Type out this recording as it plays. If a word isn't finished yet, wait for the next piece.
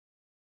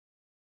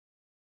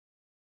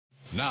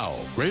Now,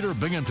 Greater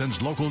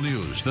Binghamton's local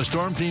news, the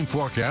Storm Team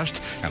forecast,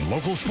 and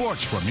local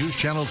sports from News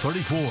Channel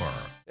 34.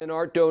 An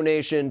art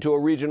donation to a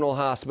regional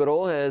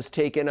hospital has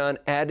taken on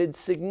added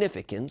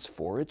significance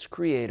for its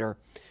creator.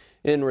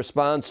 In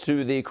response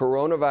to the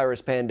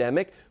coronavirus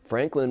pandemic,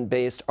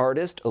 Franklin-based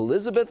artist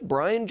Elizabeth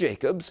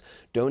Bryan-Jacobs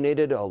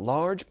donated a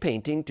large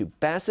painting to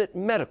Bassett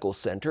Medical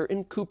Center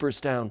in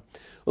Cooperstown.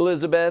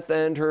 Elizabeth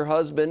and her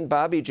husband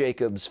Bobby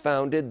Jacobs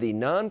founded the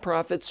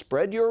nonprofit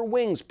Spread Your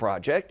Wings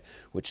project,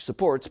 which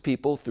supports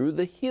people through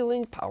the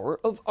healing power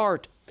of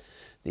art.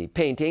 The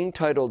painting,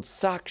 titled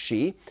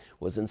Sakshi,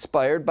 was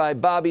inspired by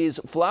Bobby's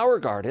flower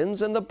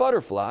gardens and the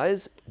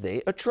butterflies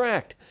they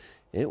attract.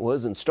 It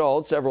was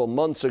installed several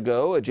months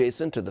ago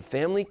adjacent to the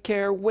family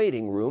care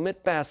waiting room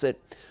at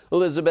Bassett.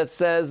 Elizabeth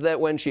says that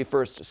when she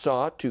first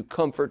sought to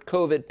comfort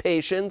COVID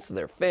patients,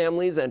 their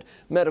families, and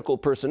medical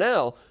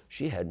personnel,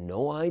 she had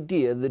no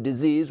idea the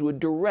disease would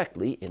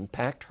directly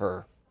impact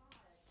her.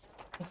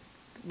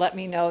 Let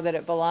me know that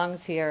it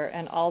belongs here,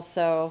 and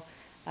also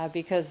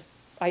because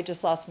I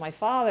just lost my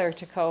father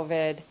to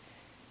COVID,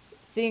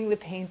 seeing the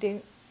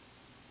painting,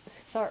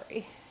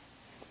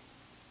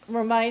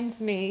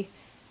 reminds me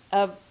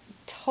of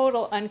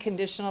total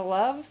unconditional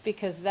love,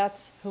 because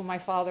that's who my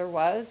father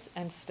was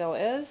and still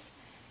is.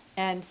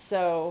 And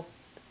so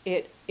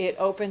it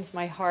opens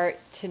my heart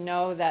to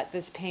know that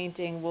this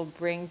painting will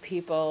bring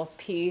people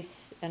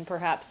peace and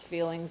perhaps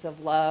feelings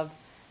of love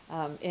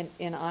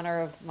in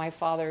honor of my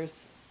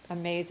father's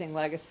amazing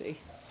legacy.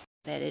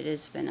 That it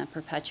has been a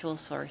perpetual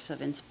source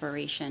of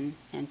inspiration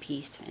and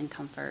peace and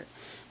comfort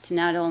to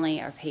not only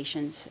our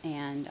patients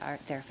and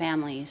their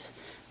families,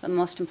 but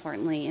most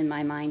importantly, in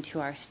my mind,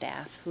 to our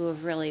staff, who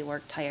have really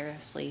worked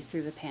tirelessly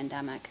through the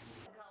pandemic.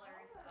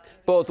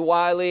 Both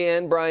Wiley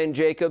and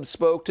Bryan-Jacobs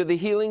spoke to the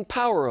healing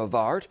power of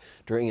art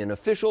during an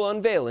official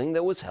unveiling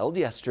that was held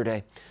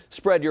yesterday.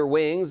 Spread Your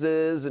Wings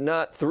is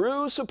not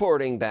through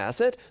supporting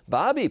Bassett.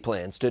 Bobby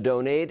plans to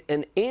donate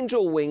an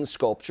angel wing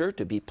sculpture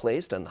to be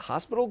placed on the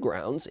hospital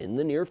grounds in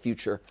the near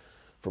future.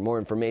 For more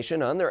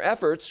information on their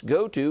efforts,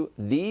 go to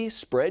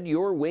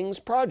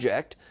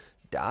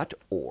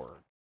thespreadyourwingsproject.org.